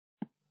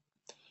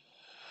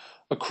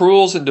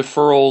Accruals and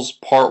Deferrals,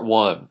 Part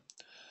 1.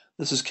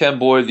 This is Ken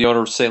Boyd, the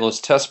owner of St.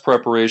 Louis Test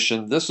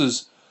Preparation. This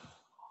is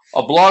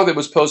a blog that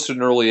was posted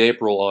in early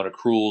April on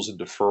accruals and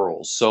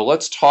deferrals. So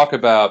let's talk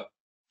about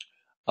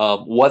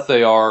what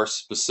they are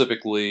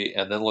specifically,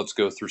 and then let's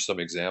go through some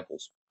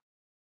examples.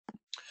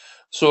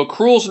 So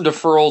accruals and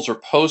deferrals are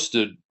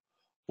posted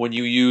when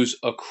you use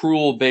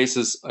accrual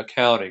basis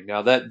accounting.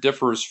 Now that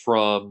differs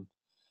from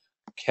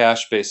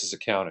cash basis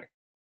accounting.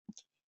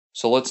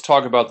 So let's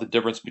talk about the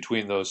difference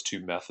between those two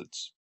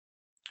methods.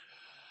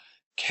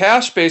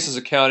 Cash basis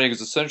accounting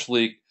is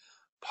essentially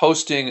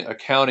posting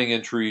accounting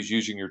entries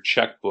using your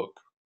checkbook.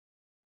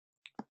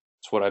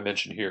 That's what I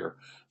mentioned here.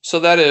 So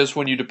that is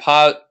when you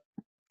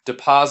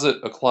deposit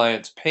a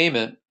client's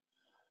payment,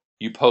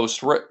 you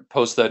post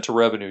that to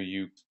revenue.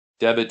 You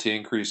debit to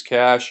increase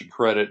cash, you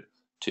credit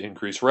to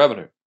increase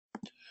revenue.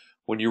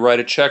 When you write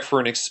a check for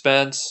an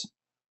expense,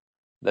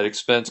 that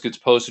expense gets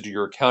posted to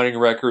your accounting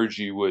records.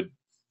 You would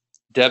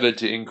debit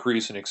to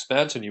increase an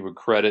expense, and you would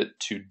credit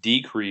to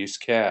decrease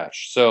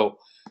cash. So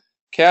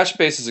cash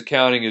basis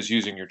accounting is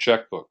using your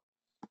checkbook.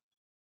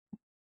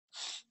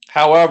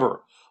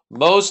 However,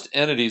 most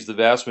entities, the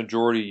vast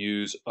majority,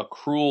 use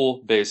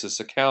accrual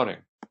basis accounting,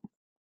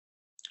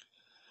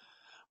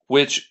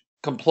 which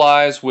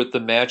complies with the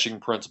matching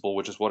principle,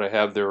 which is what I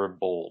have there in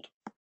bold.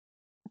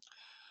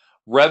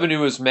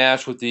 Revenue is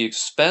matched with the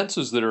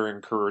expenses that are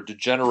incurred to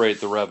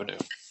generate the revenue,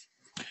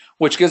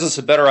 which gives us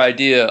a better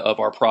idea of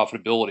our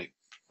profitability.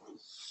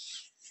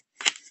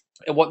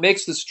 And what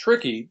makes this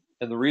tricky,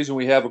 and the reason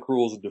we have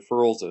accruals and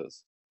deferrals,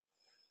 is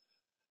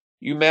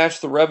you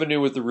match the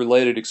revenue with the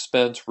related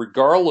expense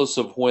regardless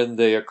of when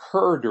they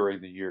occur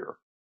during the year.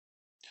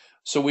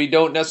 So we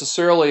don't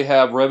necessarily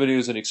have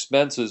revenues and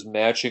expenses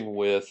matching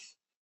with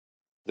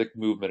the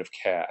movement of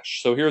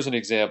cash. So here's an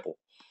example.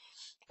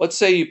 Let's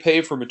say you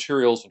pay for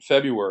materials in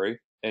February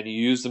and you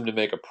use them to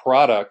make a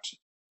product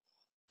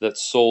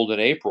that's sold in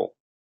April.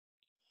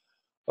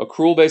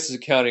 Accrual basis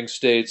accounting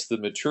states the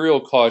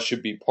material cost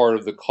should be part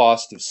of the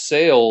cost of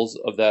sales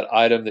of that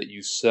item that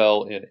you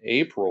sell in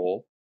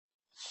April,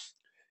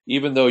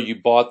 even though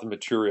you bought the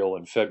material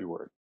in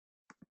February.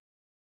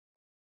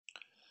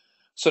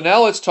 So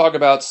now let's talk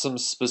about some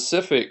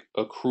specific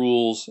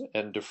accruals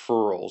and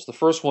deferrals. The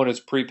first one is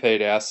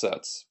prepaid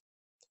assets.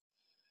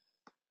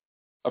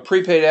 A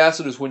prepaid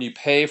asset is when you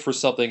pay for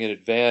something in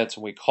advance,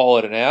 and we call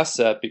it an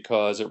asset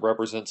because it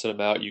represents an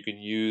amount you can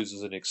use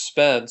as an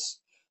expense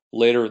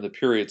later in the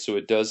period, so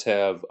it does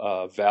have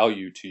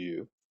value to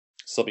you,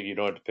 something you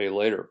don't have to pay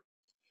later.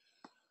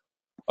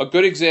 A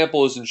good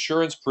example is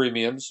insurance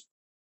premiums.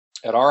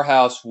 At our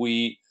house,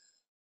 we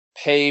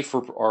pay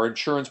for our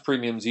insurance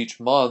premiums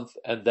each month,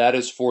 and that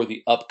is for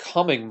the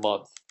upcoming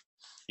month.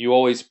 You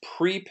always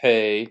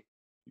prepay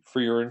for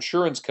your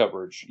insurance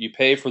coverage. You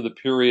pay for the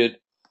period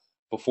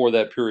before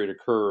that period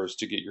occurs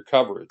to get your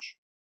coverage.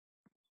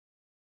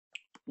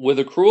 With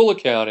accrual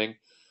accounting,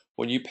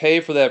 when you pay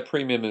for that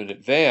premium in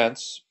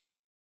advance,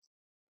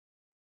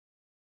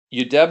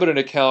 you debit an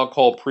account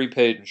called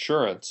prepaid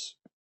insurance,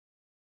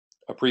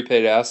 a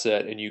prepaid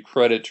asset, and you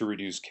credit to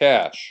reduce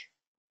cash.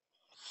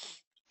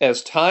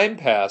 As time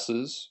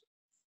passes,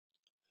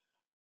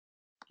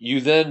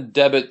 you then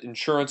debit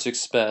insurance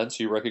expense,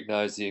 you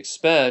recognize the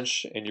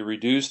expense, and you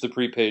reduce the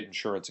prepaid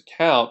insurance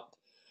account.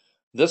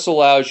 This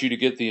allows you to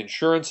get the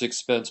insurance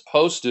expense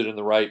posted in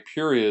the right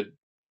period,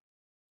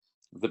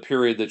 the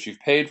period that you've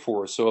paid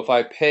for. So if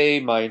I pay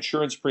my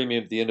insurance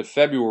premium at the end of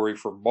February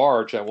for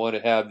March, I want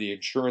to have the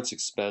insurance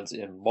expense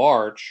in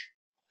March,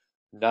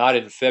 not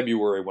in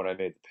February when I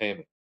made the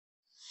payment.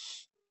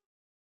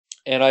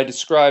 And I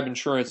describe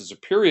insurance as a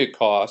period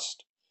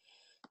cost.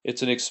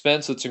 It's an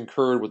expense that's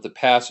incurred with the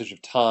passage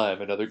of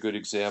time. Another good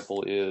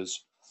example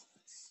is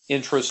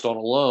interest on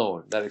a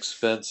loan. That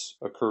expense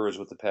occurs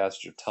with the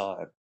passage of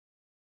time.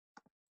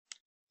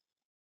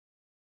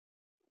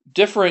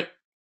 Different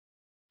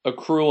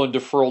accrual and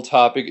deferral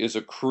topic is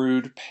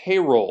accrued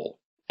payroll.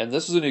 And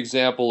this is an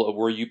example of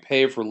where you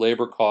pay for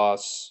labor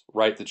costs,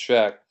 write the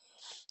check,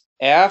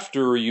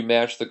 after you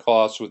match the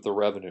costs with the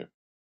revenue.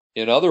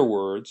 In other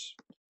words,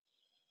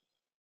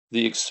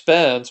 the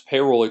expense,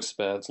 payroll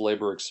expense,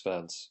 labor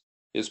expense,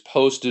 is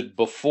posted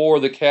before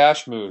the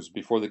cash moves,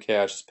 before the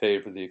cash is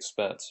paid for the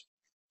expense.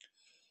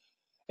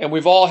 And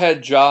we've all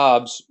had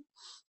jobs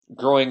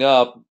growing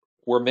up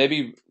where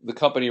maybe the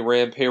company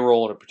ran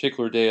payroll on a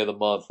particular day of the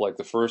month, like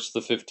the 1st, the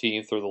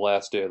 15th, or the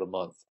last day of the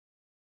month.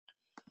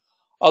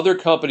 Other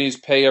companies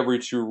pay every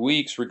 2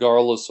 weeks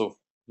regardless of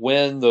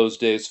when those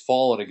days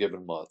fall in a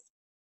given month.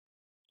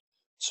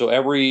 So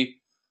every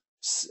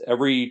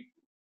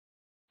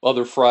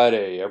other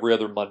Friday, every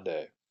other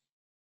Monday.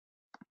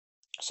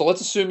 So let's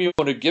assume you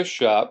own a gift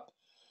shop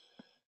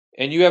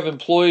and you have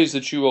employees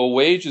that you owe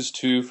wages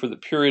to for the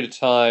period of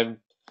time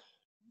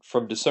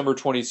from December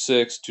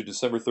 26th to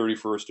December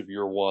 31st of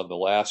year one, the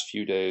last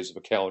few days of a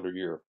calendar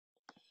year.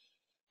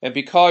 And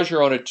because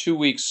you're on a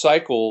 2-week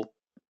cycle,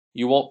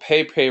 you won't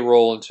pay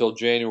payroll until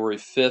January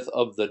 5th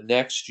of the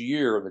next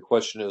year. And the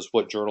question is,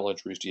 what journal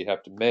entries do you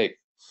have to make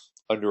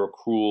under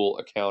accrual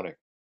accounting?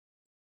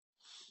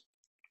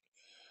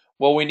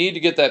 Well, we need to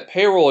get that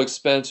payroll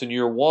expense in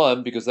year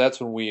one because that's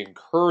when we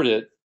incurred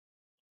it,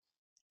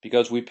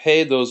 because we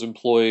paid those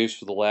employees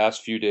for the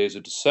last few days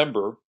of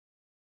December,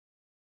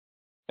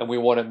 and we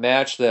want to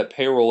match that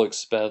payroll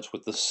expense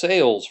with the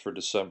sales for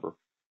December.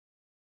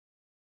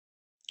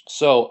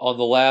 So on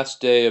the last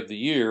day of the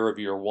year, of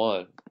year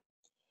one,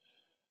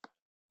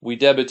 we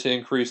debit to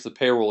increase the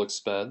payroll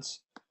expense,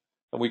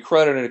 and we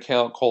credit an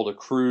account called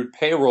Accrued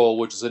Payroll,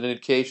 which is an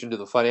indication to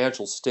the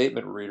financial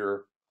statement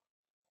reader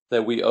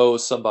that we owe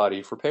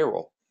somebody for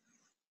payroll.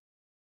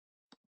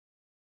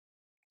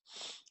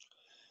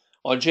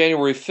 On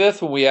January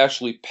 5th, when we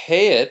actually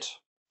pay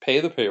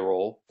the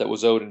payroll that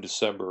was owed in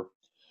December,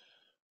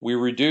 we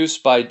reduce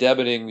by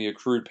debiting the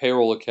accrued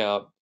payroll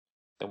account,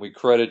 and we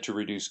credit to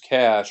reduce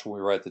cash when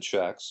we write the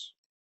checks.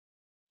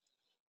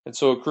 And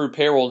so accrued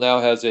payroll now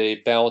has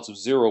a balance of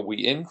 0. We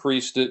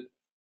increased it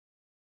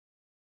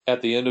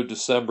at the end of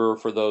December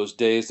for those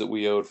days that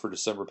we owed for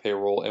December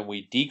payroll, and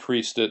we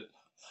decreased it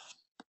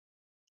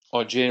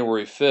on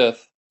January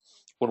 5th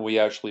when we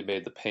actually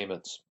made the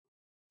payments.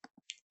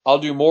 I'll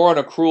do more on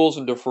accruals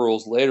and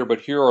deferrals later,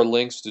 but here are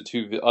links to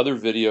 2 other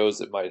videos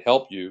that might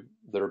help you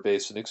that are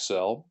based in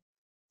Excel.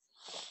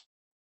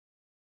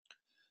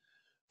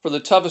 For the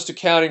toughest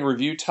accounting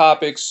review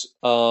topics,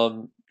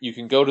 you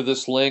can go to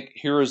this link.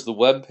 Here is the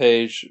web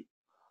page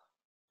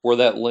where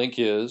that link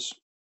is.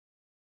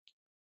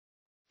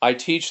 I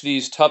teach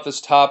these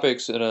toughest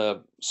topics in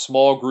a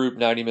small group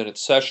 90-minute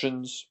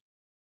sessions.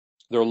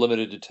 They're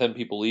limited to 10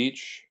 people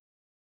each.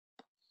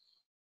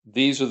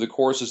 These are the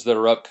courses that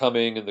are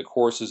upcoming and the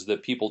courses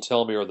that people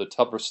tell me are the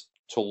toughest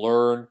to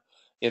learn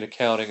in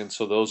accounting, and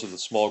so those are the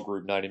small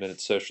group 90-minute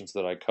sessions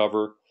that I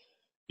cover.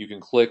 You can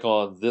click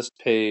on this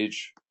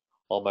page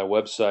on my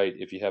website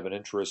if you have an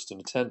interest in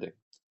attending.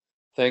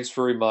 Thanks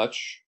very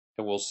much,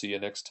 and we'll see you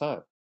next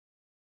time.